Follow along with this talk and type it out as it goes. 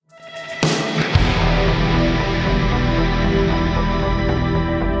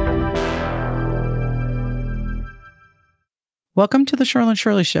Welcome to the Cheryl and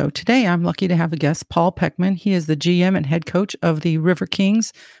Shirley Show. Today, I'm lucky to have a guest, Paul Peckman. He is the GM and head coach of the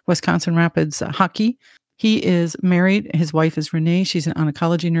RiverKings, Wisconsin Rapids hockey. He is married. His wife is Renee. She's an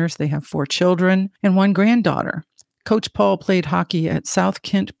oncology nurse. They have 4 children and 1 granddaughter. Coach Paul played hockey at South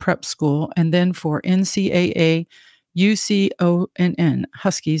Kent Prep School and then for NCAA UCONN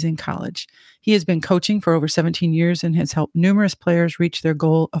Huskies in college. He has been coaching for over 17 years and has helped numerous players reach their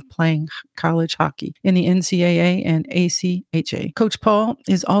goal of playing college hockey in the NCAA and ACHA. Coach Paul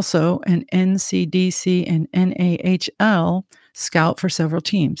is also an NCDC and NAHL scout for several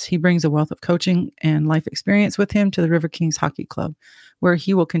teams. He brings a wealth of coaching and life experience with him to the RiverKings Hockey Club, where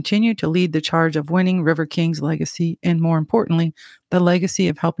he will continue to lead the charge of winning RiverKings legacy and, more importantly, the legacy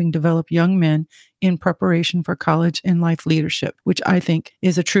of helping develop young men in preparation for college and life leadership, which I think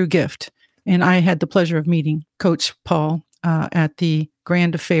is a true gift. And I had the pleasure of meeting Coach Paul at the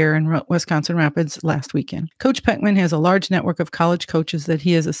Grand Affair in Wisconsin Rapids last weekend. Coach Peckman has a large network of college coaches that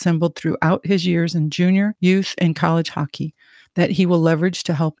he has assembled throughout his years in junior, youth, and college hockey that he will leverage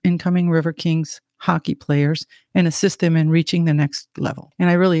to help incoming RiverKings hockey players and assist them in reaching the next level. And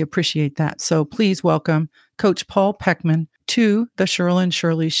I really appreciate that. So please welcome Coach Paul Peckman to the Cheryl and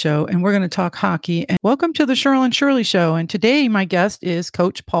Shirley Show. And we're going to talk hockey. And welcome to the Cheryl and Shirley Show. And today my guest is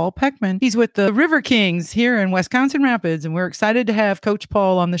Coach Paul Peckman. He's with the RiverKings here in Wisconsin Rapids. And we're excited to have Coach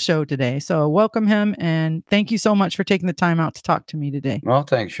Paul on the show today. So welcome him. And thank you so much for taking the time out to talk to me today. Well,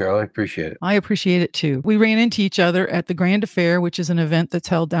 thanks, Cheryl. I appreciate it. I appreciate it too. We ran into each other at the Grand Affair, which is an event that's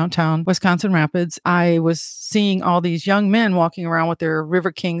held downtown Wisconsin Rapids. I was seeing all these young men walking around with their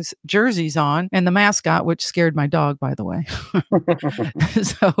RiverKings jerseys on and the mascot, which scared my dog, by the way.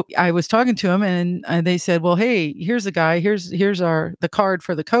 So I was talking to him and they said, well, hey, here's a guy, here's the card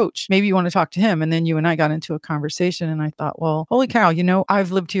for the coach. Maybe you want to talk to him. And then you and I got into a conversation and I thought, well, holy cow,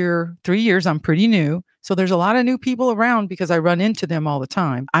 I've lived here 3 years. I'm pretty new. So there's a lot of new people around because I run into them all the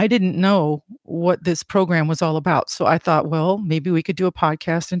time. I didn't know what this program was all about. So I thought, well, maybe we could do a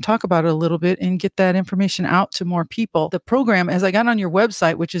podcast and talk about it a little bit and get that information out to more people. The program, as I got on your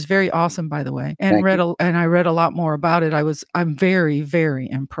website, which is very awesome, by the way, and I read a lot more about it. I'm very, very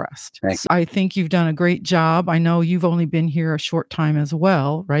impressed. So I think you've done a great job. I know you've only been here a short time as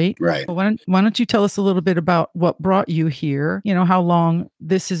well, right? Right. Well, why don't you tell us a little bit about what brought you here? How long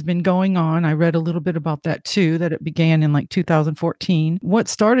this has been going on. I read a little bit about that too, that it began in like 2014. What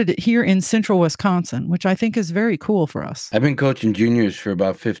started it here in central Wisconsin, which I think is very cool for us. I've been coaching juniors for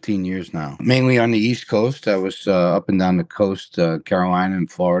about 15 years now, mainly on the East Coast. I was up and down the coast, Carolina and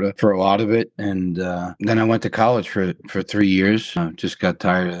Florida for a lot of it. And then I went to college for 3 years. Just got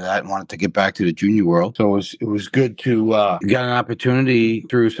tired of that and wanted to get back to the junior world. So it was good to get an opportunity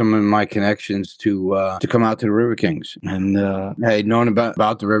through some of my connections to come out to the RiverKings. And I had known about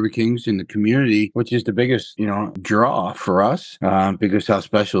the RiverKings in the community, which is the biggest, draw for us because how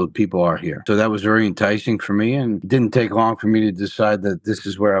special people are here. So that was very enticing for me, and it didn't take long for me to decide that this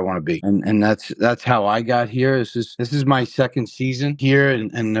is where I want to be. And that's how I got here. This is my second season here,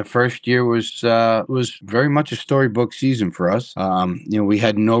 and the first year was very much a storybook season for us. We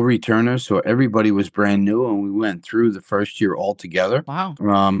had no returners, so everybody was brand new, and we went through the first year all together. Wow.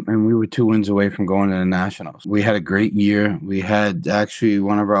 And we were 2 wins away from going to the Nationals. We had a great year. We had actually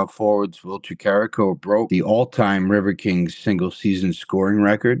one of our forwards, Will Tricarico, broke the all-time RiverKings single season scoring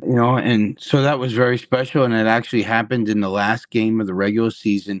record, and so that was very special. And it actually happened in the last game of the regular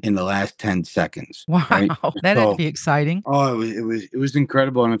season in the last 10 seconds. Wow. Right? That had to be exciting. Oh, it was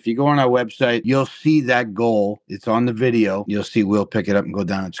incredible. And if you go on our website, you'll see that goal. It's on the video. You'll see Will pick it up and go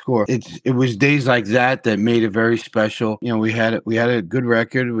down and score. It was days like that made it very special. We had a good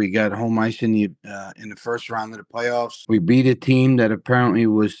record. We got home ice in the first round of the playoffs. We beat a team that apparently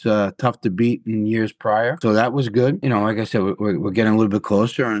was tough to beat in years prior. So that was good. Like I said, we're getting a little bit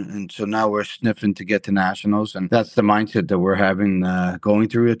closer. And so now we're sniffing to get to nationals. And that's the mindset that we're having going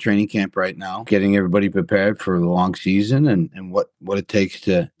through a training camp right now, getting everybody prepared for the long season and what it takes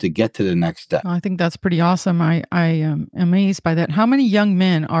to get to the next step. I think that's pretty awesome. I am amazed by that. How many young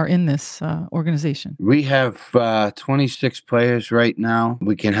men are in this organization? We have 26 players right now.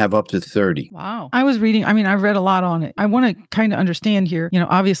 We can have up to 30. Wow. I was reading, I've read a lot on it. I want to kind of understand here,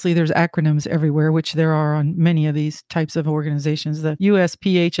 obviously there's acronyms everywhere, which there are on many of these types of organizations. The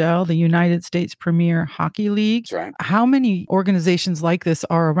USPHL, the United States Premier Hockey League. That's right. How many organizations like this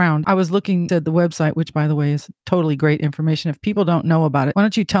are around? I was looking at the website, which by the way is totally great information. If people don't know about it, why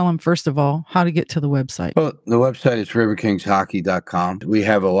don't you tell them first of all how to get to the website? Well, the website is riverkingshockey.com. We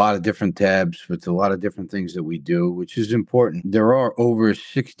have a lot of different tabs with a lot of different things that we do, which is important. There are over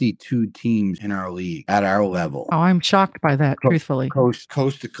 62 teams in our league at our level. Oh, I'm shocked by that, truthfully. Coast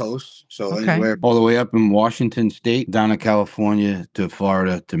to coast. So Okay. anywhere all the way up in Washington State, down to California, to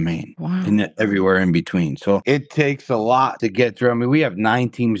Florida, to Maine. Wow. And everywhere in between. So it takes a lot to get through. I mean, we have 9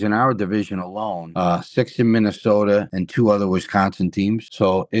 teams in our division alone, 6 in Minnesota and 2 other Wisconsin teams.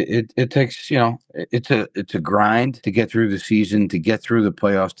 So it takes, it's a grind to get through the season, to get through the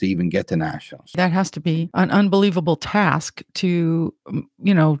playoffs, to even get to nationals. That has to be an unbelievable task to,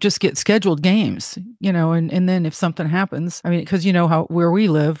 just get scheduled games, and then if something happens, I mean, because where we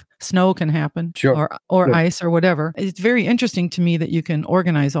live, snow can happen, Sure. or Sure. ice or whatever. It's very interesting to me that you can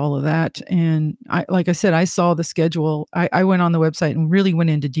organize all of that. And like I said, I saw the schedule. I went on the website and really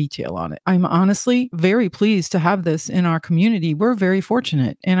went into detail on it. I'm honestly very pleased to have this in our community. We're very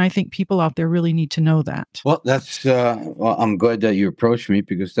fortunate, and I think people out there really need to know that. Well, I'm glad that you approached me,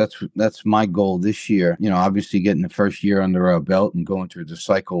 because that's my goal this year. Obviously getting the first year under our belt and going through the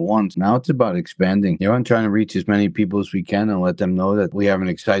cycle once. Now it's about expanding. I'm trying to reach as many people as we can and let them know that we have an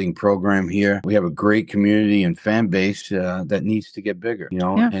exciting program here. We have a great community and fan base that needs to get bigger.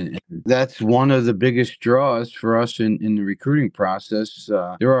 Yeah. And that's one of the biggest draws for us in the recruiting process.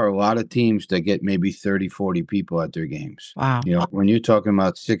 There are a lot of teams that get maybe 30, 40 people at their games. Wow. When you're talking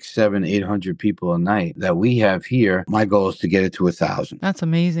about 6, 7, 800 people a night that we have here, my goal is to get it to 1,000. That's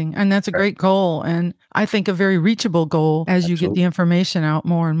amazing. And that's a great goal. And I think a very reachable goal as you get the information out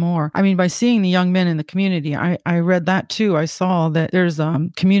more and more. I mean, by seeing the young men in the community, I read that too. I saw that there's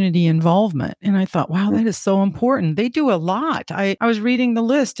community involvement. And I thought, wow, that is so important. They do a lot. I was reading the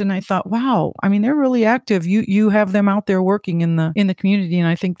list and I thought, wow, I mean, they're really active. You have them out there working in the community. And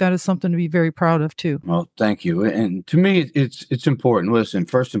I think that is something to be very proud of too. Well, thank you. And to me, it's important. Listen,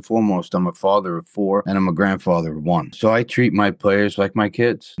 first and foremost, I'm a father of 4 and I'm a grandfather of 1. So I treat my players like my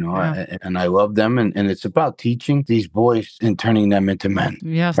kids, and I love them. And it's about teaching these boys and turning them into men.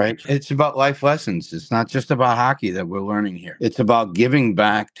 Yes. Right. It's about life lessons. It's not just about hockey that we're learning here. It's about giving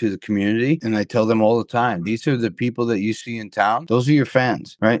back to the community. And I tell them all the time, these are the people that you see in town. Those are your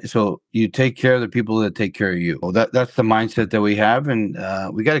fans, right? So you take care of the people that take care of you. Well, that's the mindset that we have. And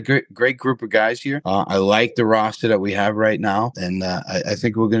we got a great group of guys here. I like the roster that we have right now. And I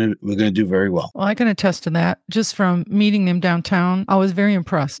think we're gonna do very well. Well, I can attest to that. Just from meeting them downtown, I was very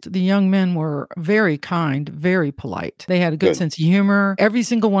impressed. The young men were very kind, very polite. They had a good sense of humor. Every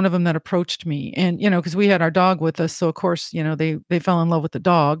single one of them that approached me, and because we had our dog with us, so of course, they fell in love with the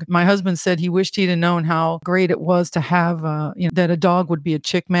dog. My husband said he wished he'd have known how great it was to have, that a dog would be a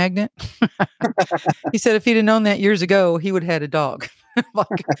chick magnet. He said if he'd have known that years ago, he would have had a dog.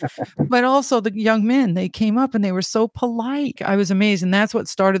 But also the young men, they came up and they were so polite. I was amazed. And that's what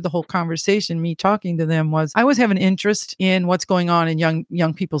started the whole conversation. Me talking to them was I always have an interest in what's going on in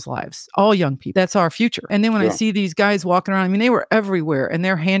young people's lives, all young people. That's our future. And then when I see these guys walking around, I mean, they were everywhere and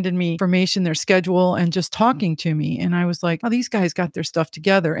they're handing me information, their schedule, and just talking to me. And I was like, oh, these guys got their stuff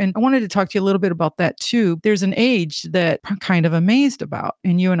together. And I wanted to talk to you a little bit about that too. There's an age that I'm kind of amazed about.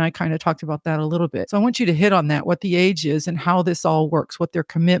 And you and I kind of talked about that a little bit. So I want you to hit on that, what the age is and how this all works, what their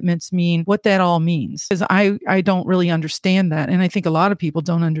commitments mean, what that all means. Because I don't really understand that. And I think a lot of people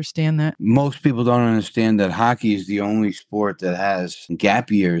don't understand that. Most people don't understand that hockey is the only sport that has gap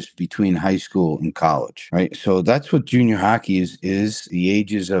years between high school and college, right? So that's what junior hockey is the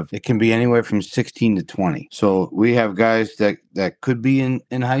ages of, it can be anywhere from 16 to 20. So we have guys that could be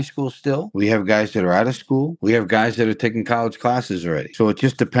in high school still. We have guys that are out of school. We have guys that are taking college classes already. So it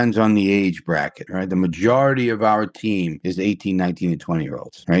just depends on the age bracket, right? The majority of our team is 18, 19, and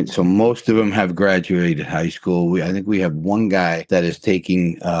 20-year-olds, right? So most of them have graduated high school. I think we have one guy that is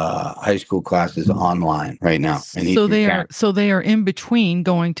taking high school classes online right now. And so they are in between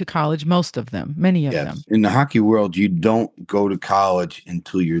going to college, most of them, many of them. In the hockey world, you don't go to college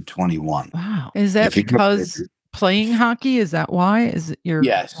until you're 21. Wow. Is that because playing hockey? Is that why? Is it your?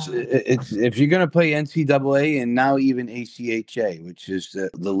 Yes, it's if you're going to play NCAA and now even ACHA, which is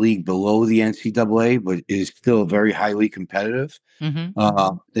the league below the NCAA, but is still very highly competitive.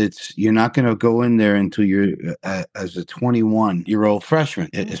 It's you're not going to go in there until you're as a 21-year-old freshman,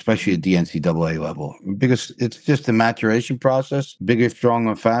 especially at the NCAA level, because it's just a maturation process, bigger,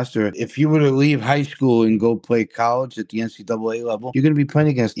 stronger, faster. If you were to leave high school and go play college at the NCAA level, you're going to be playing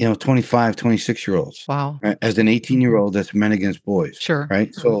against 25, 26-year-olds. Wow. Right? As an 18-year-old, that's men against boys. Sure.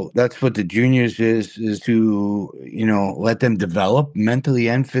 Right. So that's what the juniors is to, let them develop mentally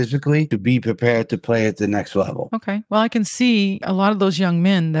and physically to be prepared to play at the next level. Okay. Well, I can see a lot of those young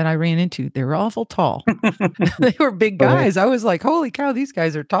men that I ran into, they were awful tall. They were big guys. I was like, holy cow, these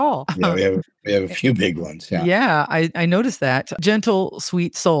guys are tall. Yeah, We have a few big ones. Yeah. Yeah, I noticed that. Gentle,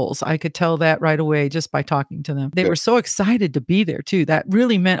 sweet souls. I could tell that right away just by talking to them. They were so excited to be there too. That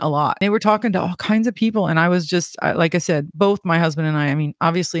really meant a lot. They were talking to all kinds of people. And I was just, like I said, both my husband and I mean,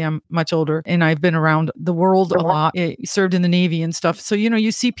 obviously I'm much older and I've been around the world a lot, served in the Navy and stuff. So,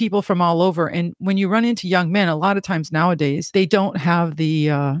 you see people from all over. And when you run into young men, a lot of times nowadays, they don't have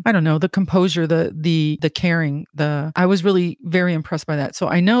the, I don't know, the composure, the caring, I was really very impressed by that. So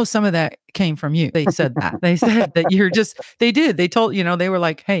I know some of that came from you. They said that. They said that you're just, they did. They told, they were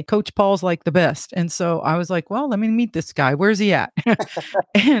like, hey, Coach Paul's like the best. And so I was like, well, let me meet this guy. Where's he at?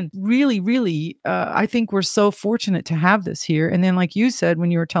 And really, really, I think we're so fortunate to have this here. And then, like you said,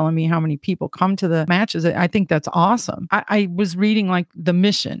 when you were telling me how many people come to the matches, I think that's awesome. I was reading like the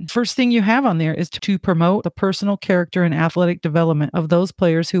mission. First thing you have on there is to promote the personal character and athletic development of those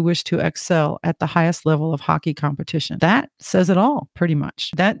players who wish to excel at the highest level of hockey competition. That says it all, pretty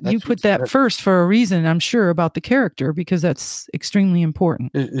much. That's you put that first for a reason, I'm sure, about the character, because that's extremely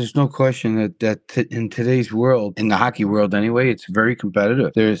important. There's no question that in today's world, in the hockey world anyway, it's very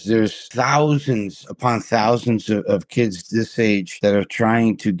competitive. There's thousands upon thousands of kids this age that are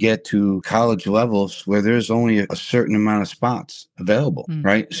trying to get to college levels where there's only a certain amount of spots available,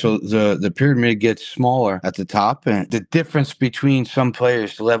 right? So the pyramid gets smaller at the top, and the difference between some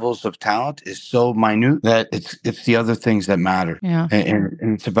players' levels of talent is so minute that it's the other things that matter. Yeah. And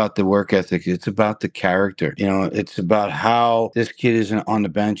it's about the work ethic. It's about the character. It's about how this kid is on the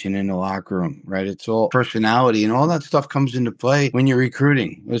bench and in the locker room, right? It's all personality, and all that stuff comes into play when you're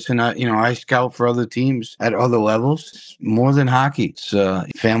recruiting. Listen, I scout for other teams at other levels. It's more than hockey. It's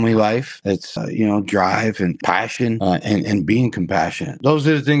family life. It's drive and passion, and being compassionate. Those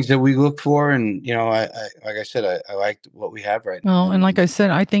are the things that we look for. And I like I said, I like what we have right now. Well, and like I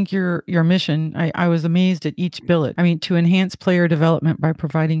said, I think your mission, I was amazed at each billet. I mean, to enhance player development by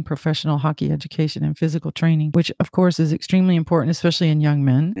providing professional hockey education and physical training, which of course is extremely important, especially in young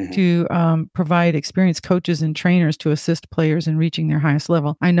men, to provide experienced coaches and trainers to assist players in reaching their highest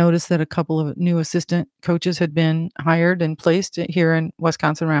level. I noticed that a couple of new assistant coaches had been hired and placed here in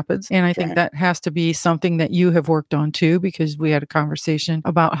Wisconsin Rapids. And I think that has to be something that you have worked on too, because we had a conversation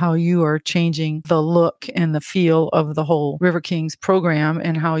about how you are changing the look and the feel of the whole RiverKings program,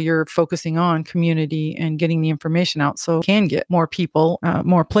 and how you're focusing on community and getting the information out so can get more people,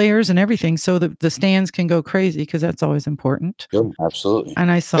 more players and everything, so that the stands can go crazy, because that's always important. Sure, absolutely.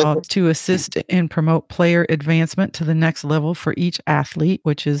 And I saw to assist and promote player advancement to the next level for each athlete,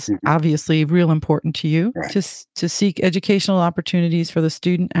 which is obviously real important to you, to seek educational opportunities for the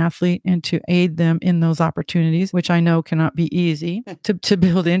student athlete and to aid them in those opportunities, which I know cannot be easy, to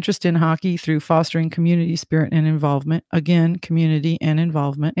build interest in hockey through fostering community spirit and involvement, again, community and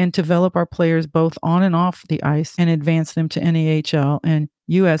involvement, and develop our players both on and off the ice and advance them to NAHL and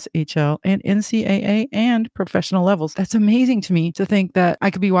USHL and NCAA and professional levels. That's amazing to me, to think that I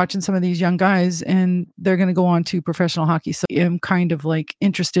could be watching some of these young guys and they're going to go on to professional hockey. So I'm kind of like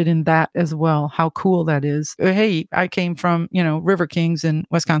interested in that as well. How cool that is. Hey, I came from, RiverKings in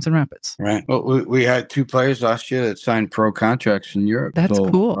Wisconsin Rapids. Right. Well, we had 2 players last year that signed pro contracts in Europe. That's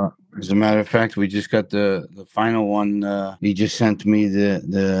cool. As a matter of fact, we just got the final one. He just sent me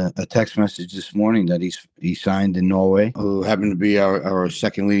a text message this morning that he signed in Norway. Who happened to be our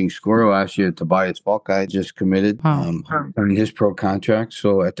second leading scorer last year, Tobias Falkei, just committed on his pro contract.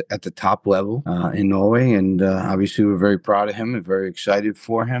 So at the top level in Norway, and obviously we're very proud of him and very excited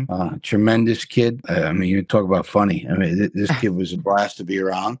for him. Tremendous kid. I mean, you talk about funny. I mean, this kid was a blast to be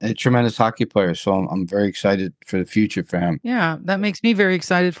around. A tremendous hockey player. So I'm very excited for the future for him. Yeah, that makes me very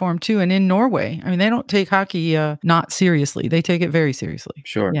excited for him too. And in Norway, I mean, they don't take hockey not seriously. They take it very seriously.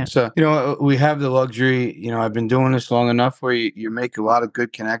 Sure. Yeah. So, we have the luxury, I've been doing this long enough where you make a lot of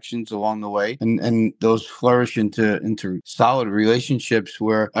good connections along the way, and those flourish into solid relationships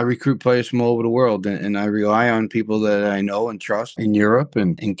where I recruit players from all over the world, and I rely on people that I know and trust in Europe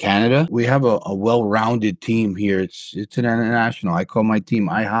and in Canada. We have a well-rounded team here. It's an international. I call my team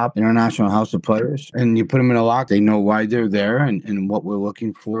IHOP, International House of Players, and you put them in a lock. They know why they're there and what we're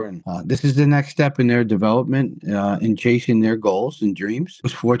looking for. And this is the next step in their development, in chasing their goals and dreams. I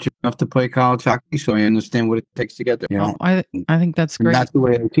was fortunate enough to play college hockey, so I understand what it takes to get there. I think that's great. That's the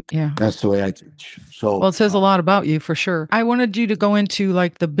way I teach. Yeah. That's the way I teach. So, well, it says a lot about you for sure. I wanted you to go into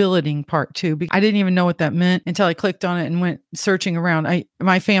like the billeting part too, because I didn't even know what that meant until I clicked on it and went searching around.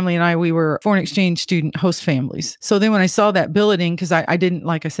 My family and we were foreign exchange student host families. So then when I saw that billeting, because I didn't,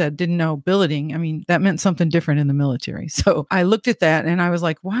 like I said, didn't know billeting. I mean, that meant something different in the military. So I looked at that and I was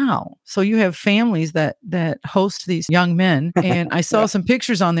like, wow, wow. So you have families that host these young men, and I saw Yeah. some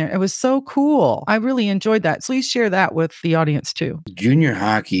pictures on there. It was so cool. I really enjoyed that. Please share that with the audience too. Junior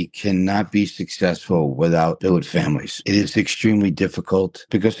hockey cannot be successful without billet families. It is extremely difficult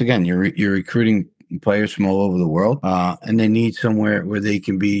because, again, you're recruiting players from all over the world, and they need somewhere where they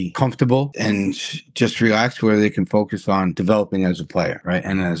can be comfortable and just relax, where they can focus on developing as a player, right,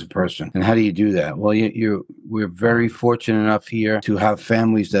 and as a person. And how do you do that? Well, we're very fortunate enough here to have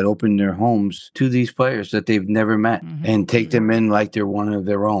families that open their homes to these players that they've never met, and take them in like they're one of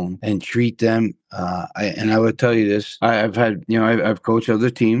their own and treat them. I would tell you this: I've had, I've coached other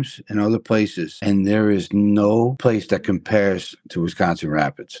teams in other places, and there is no place that compares to Wisconsin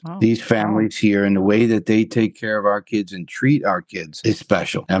Rapids. Wow. These families here and the way that they take care of our kids and treat our kids is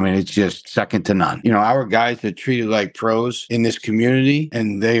special. I mean, it's just second to none. Our guys are treated like pros in this community,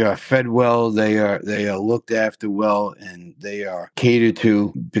 and they are fed well. They are looked after well, and they are catered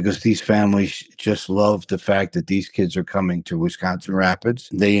to, because these families just love the fact that these kids are coming to Wisconsin Rapids.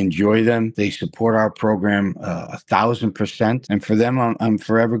 They enjoy them. They support our program 1,000%, and for them, I'm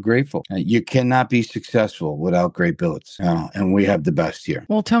forever grateful. You cannot be successful without great billets, and we have the best here.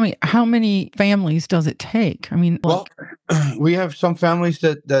 Well, tell me, how many families does it take? I mean, Well, we have some families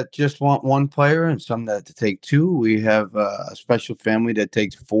that just want one player, and some that take two. We have a special family that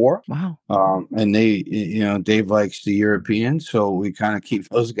takes four. wow. And they, Dave likes the Europeans, so we kind of keep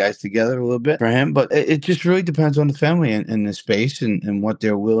those guys together a little bit for him. But it just really depends on the family and the space and what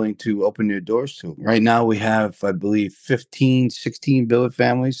they're willing to open their doors to. Right now, we have, I believe, 15, 16 billet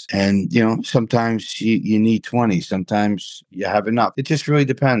families. And, sometimes you need 20. Sometimes you have enough. It just really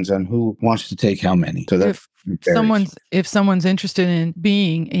depends on who wants to take how many. So that's if someone's interested in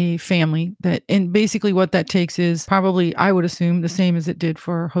being a family, and basically what that takes is probably, I would assume, the same as it did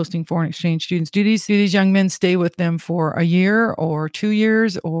for hosting foreign exchange students. Do these young men stay with them for a year or 2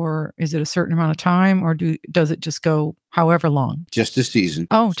 years, or is it a certain amount of time, or does it just go however long? Just the season.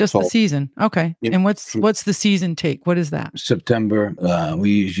 Oh, just the season. Okay. Yep. And what's the season take? What is that? September. We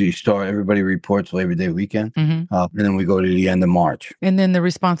usually start, everybody reports Labor Day weekend, and then we go to the end of March. And then the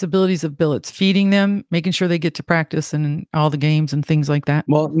responsibilities of billets, feeding them, making sure they get to practice and all the games and things like that.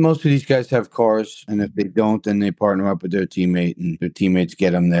 Well, most of these guys have cars, and if they don't, then they partner up with their teammate, and their teammates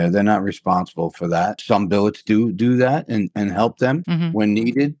get them there. They're not responsible for that. Some billets do that and help them when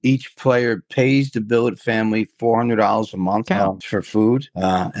needed. Each player pays the billet family $400 a month for food,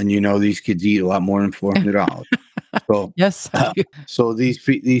 and these kids eat a lot more than $400. So yes, so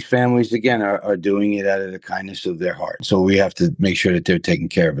these families, again, are doing it out of the kindness of their heart. So we have to make sure that they're taken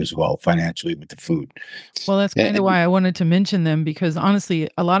care of as well financially with the food. Well, that's kind of why I wanted to mention them, because honestly,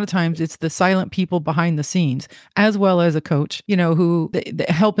 a lot of times it's the silent people behind the scenes, as well as a coach, who they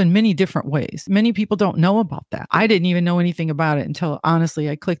help in many different ways. Many people don't know about that. I didn't even know anything about it until, honestly,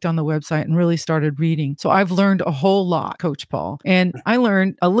 I clicked on the website and really started reading. So I've learned a whole lot, Coach Paul. And I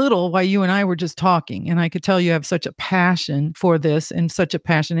learned a little while you and I were just talking. And I could tell you have such a passion for this, and such a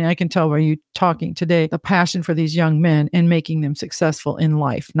passion. And I can tell by you talking today, the passion for these young men and making them successful in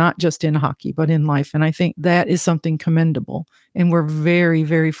life, not just in hockey, but in life. And I think that is something commendable. And we're very,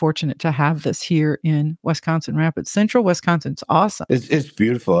 very fortunate to have this here in Wisconsin Rapids. Central Wisconsin's awesome. It's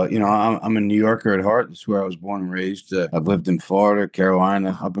beautiful. I'm a New Yorker at heart. That's where I was born and raised. I've lived in Florida,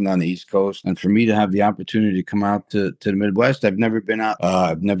 Carolina, up and down the East Coast. And for me to have the opportunity to come out to the Midwest, I've never been out.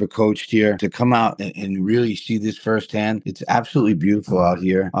 I've never coached here. To come out and really see this firsthand, it's absolutely beautiful out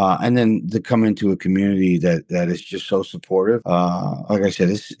here. And then to come into a community that is just so supportive. Like I said,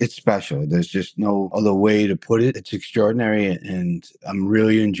 it's special. There's just no other way to put it. It's extraordinary, and I'm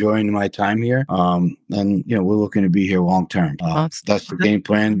really enjoying my time here. And we're looking to be here long term. That's the game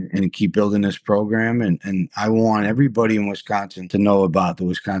plan, and keep building this program. And I want everybody in Wisconsin to know about the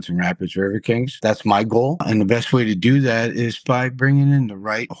Wisconsin Rapids RiverKings. That's my goal. And the best way to do that is by bringing in the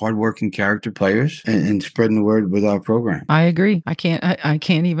right, hardworking character players and spreading the word with our program. I agree. I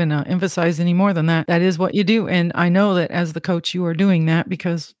can't even emphasize any more than that. That is what you do. And I know that as the coach, you are doing that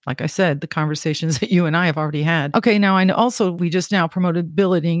because, like I said, the conversations that you and I have already had. Okay, now I know also we just now promoted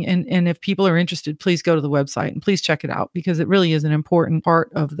billeting. And if people are interested, please go to the website and please check it out, because it really is an important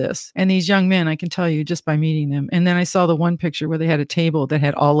part of this. And these young men, I can tell you just by meeting them. And then I saw the one picture where they had a table that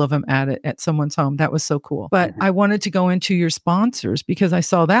had all of them at it at someone's home. That was so cool. But I wanted to go into your sponsors because I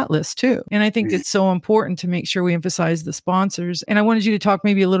saw that list too. And I think it's so important to make sure we emphasize the sponsors. And I wanted you to talk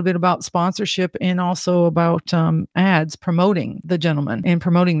maybe a little bit about sponsorship and also about ads promoting the gentleman and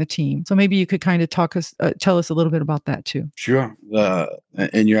promoting the team. So maybe you could kind of tell us a little bit about that too. Sure.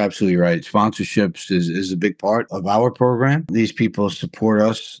 And you're absolutely right. Sponsorships is a big part of our program. These people support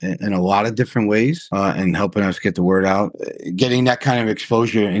us in a lot of different ways and helping us get the word out, getting that kind of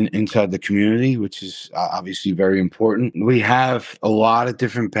exposure inside the community, which is obviously very important. We have a lot of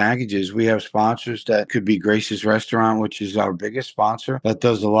different packages. We have sponsors that could be Grace's Restaurant, which is our biggest sponsor, that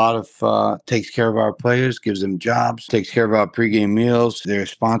does a lot of, takes care of our players, gives them jobs, takes care of our pregame meals. They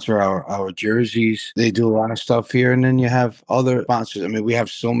sponsor our jerseys. They do a lot of stuff here. And then you have other sponsors. I mean, we have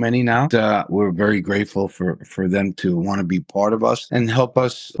so many now. We're very grateful for them to want to be part of us and help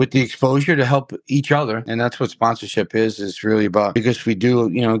us with the exposure to help each other. And that's what sponsorship is. It's really about, because we do,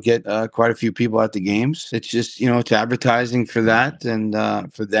 get quite a few people at the games. It's just, it's advertising for that and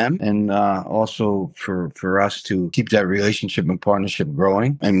for them, and also for us to keep that relationship and partnership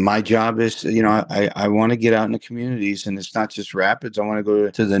growing. And my job is, I want to get out in the communities, and it's not just Rapids. I want to go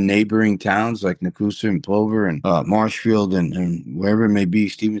to the neighboring towns like Nakusa and Plover and Marshfield and wherever it may be,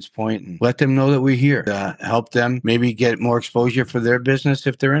 Stevens Point, and let them know that we're here. Help them maybe get more exposure for their business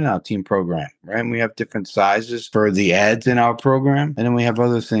if they're in our team program, right? And we have different sizes for the ads in our program, and then we have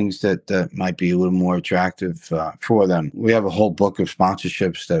other things that might be a little more attractive for them. We have a whole book of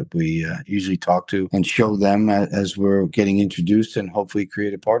sponsorships that we usually talk to and show them as we're getting introduced, and hopefully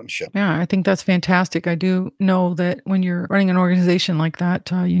create a partnership. Yeah, I think that's fantastic. I do know that when you're running an organization like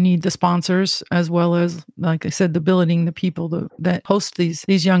that, you need the sponsors as well as, like I said, the billeting, the people that host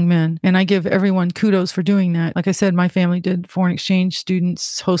these young men. And I give everyone kudos for doing that. Like I said, my family did foreign exchange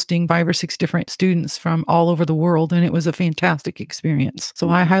students hosting 5 or 6 different students from all over the world, and it was a fantastic experience. So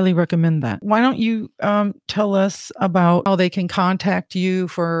I highly recommend that. Why don't you tell us about how they can contact you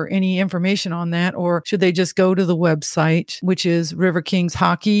for any information on that, or should they just go to the website, which is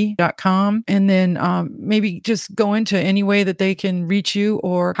riverkingshockey.com, and then maybe just go into any way that they can reach you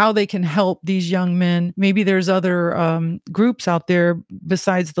or how they can help these young men? Maybe there's other groups out there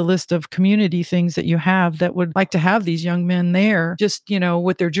besides the list of community things that you have that would like to have these young men there, just,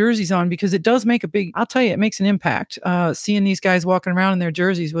 with their jerseys on, because it does make I'll tell you, it makes an impact. Seeing these guys walking around in their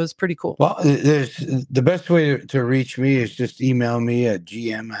jerseys was pretty cool. Well, the best way to reach me is just email me at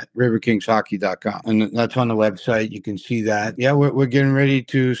gm@riverkingshockey.com. And that's on the website. You can see that. Yeah, we're getting ready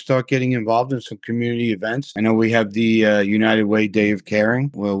to start getting involved in some community events. I know we have the United Way Day of Caring,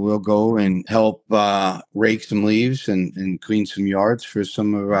 where we'll go and help rake some leaves and clean some yards for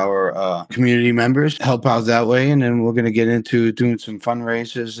some of our community members, help out that way. And then we're going to get into doing some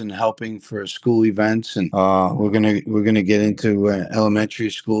fundraisers and helping for school events. And we're going to get into elementary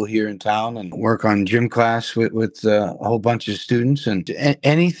school here in town and work on gym class with a whole bunch of students. And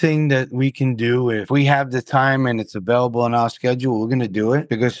anything that we can do, if we have the time and it's available in our schedule, we're going to do it,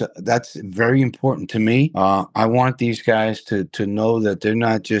 because that's very important to me. I want these guys to know that they're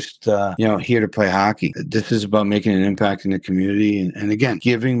not just here to play hockey. This is about making an impact in the community, and again,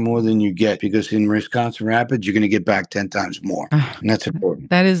 giving more than you get, because in Wisconsin Rapids, you're going to get back 10 times more, and that's important.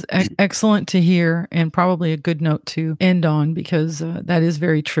 That is excellent to hear, and probably a good note to end on, because that is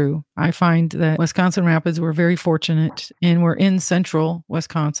very true. I find that Wisconsin Rapids, we're very fortunate, and we're in central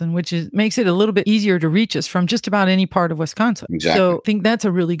Wisconsin, which makes it a little bit easier to reach us from just about any part of Wisconsin. Exactly. So I think that's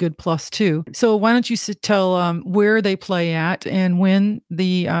a really good plus too. So why don't you tell where they play at, and when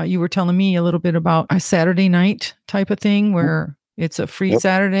you were telling me a little bit about a Saturday night type of thing where it's a free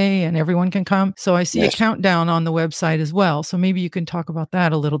Saturday and everyone can come. So I see a countdown on the website as well. So maybe you can talk about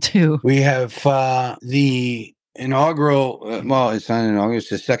that a little too. We have the inaugural, it's not inaugural, it's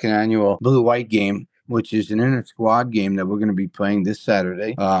the second annual Blue-White game, which is an inter-squad game that we're going to be playing this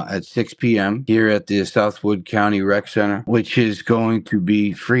Saturday at 6 p.m. here at the Southwood County Rec Center, which is going to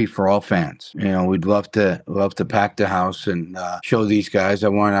be free for all fans. We'd love to pack the house and show these guys. I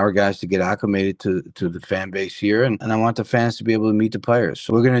want our guys to get acclimated to the fan base here, and I want the fans to be able to meet the players.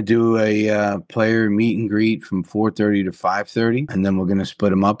 So we're going to do a player meet and greet from 4:30 to 5:30, and then we're going to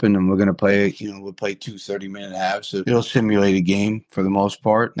split them up, and then we're going to play, we'll play 2 30-minute halves. So it'll simulate a game for the most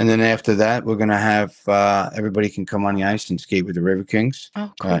part. And then after that, we're going to have everybody can come on the ice and skate with the RiverKings.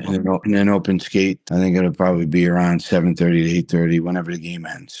 Oh, cool. In an open skate. I think it'll probably be around 7:30 to 8:30 whenever the game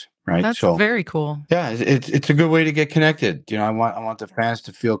ends. right? That's So very cool. yeah, it's a good way to get connected. I want the fans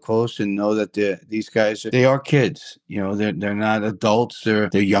to feel close and know that these guys, they are kids. They're not adults. They're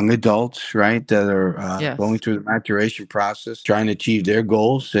young adults, right? That are going Yes. through the maturation process, trying to achieve their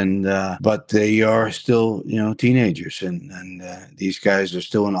goals, and but they are still teenagers, and these guys are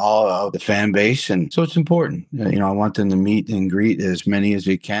still in awe of the fan base, and so it's important. I want them to meet and greet as many as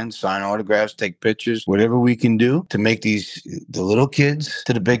they can, sign autographs, take pictures, whatever we can do to make the little kids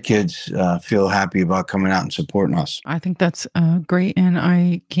to the big kids feel happy about coming out and supporting us. I think that's great. And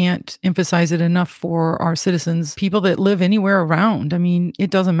I can't emphasize it enough for our citizens, people that live anywhere around. I mean, it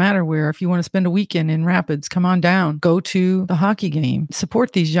doesn't matter where. If you want to spend a weekend in Rapids, come on down, go to the hockey game,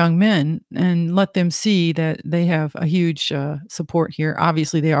 support these young men and let them see that they have a huge support here.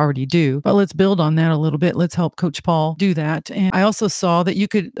 Obviously, they already do, but let's build on that a little bit. Let's help Coach Paul do that. And I also saw that you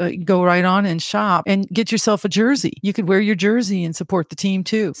could go right on and shop and get yourself a jersey. You could wear your jersey and support the team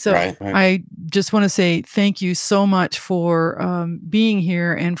too. So Right. I just want to say thank you so much for being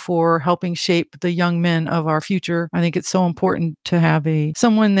here and for helping shape the young men of our future. I think it's so important to have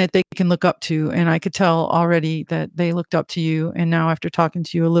someone that they can look up to. And I could tell already that they looked up to you. And now after talking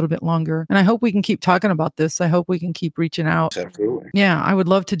to you a little bit longer, and I hope we can keep talking about this. I hope we can keep reaching out. Absolutely. Yeah, I would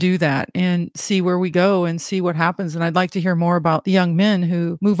love to do that and see where we go and see what happens. And I'd like to hear more about the young men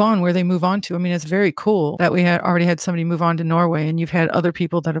who move on, where they move on to. I mean, it's very cool that we had already had somebody move on to Norway, and you've had other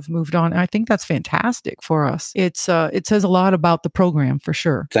people that have moved on. And I think that's fantastic for us. It says a lot about the program for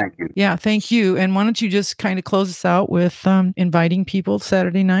sure. Thank you. Yeah, thank you. And why don't you just kind of close us out with inviting people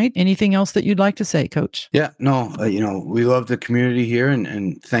Saturday night? Anything else that you'd like to say, Coach? Yeah, no, we love the community here,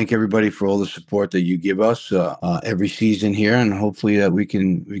 and thank everybody for all the support that you give us every season here, and hopefully that we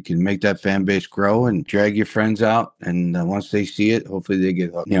can make that fan base grow and drag your friends out, and once they see it, hopefully they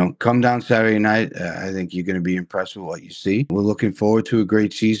get hooked. Come down Saturday night. I think you're going to be impressed with what you see. We're looking forward to a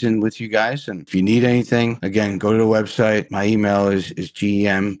great season with you guys, and if you need anything, again, go to the website. My email is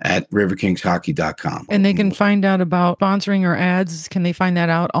gm@riverkingshockey.com. And they can find out about sponsoring or ads. Can they find that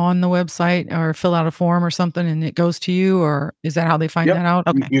out on the website or fill out a form or something and it goes to you? Or is that how they find that out?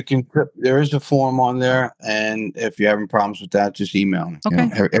 Okay. You can. There is a form on there, and if you're having problems with that, just email me. Okay.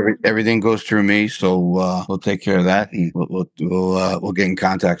 Everything goes through me, so we'll take care of that, and we'll get in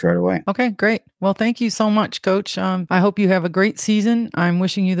contact right away. Okay, great. Well, thank you so much, Coach. I hope you have a great season. I'm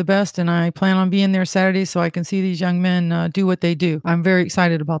wishing you the best, and I plan on being there Saturday so I can see these young men do what they do. I'm very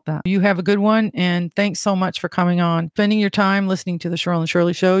excited about that. You have a good one, and thanks so much for coming on, spending your time listening to the Cheryl and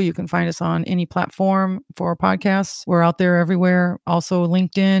Shirley Show. You can find us on any platform for our podcasts. We're out there everywhere, also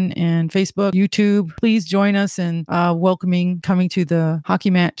LinkedIn and Facebook, YouTube. Please join us in coming to the hockey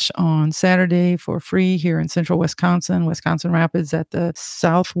match on Saturday for free here in Central Wisconsin Rapids at the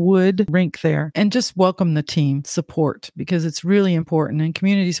Southwood rink there. And just welcome the team support because it's really important and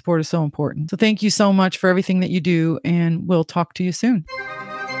community support is so important. So thank you so much for everything that you do, and we'll talk to you soon.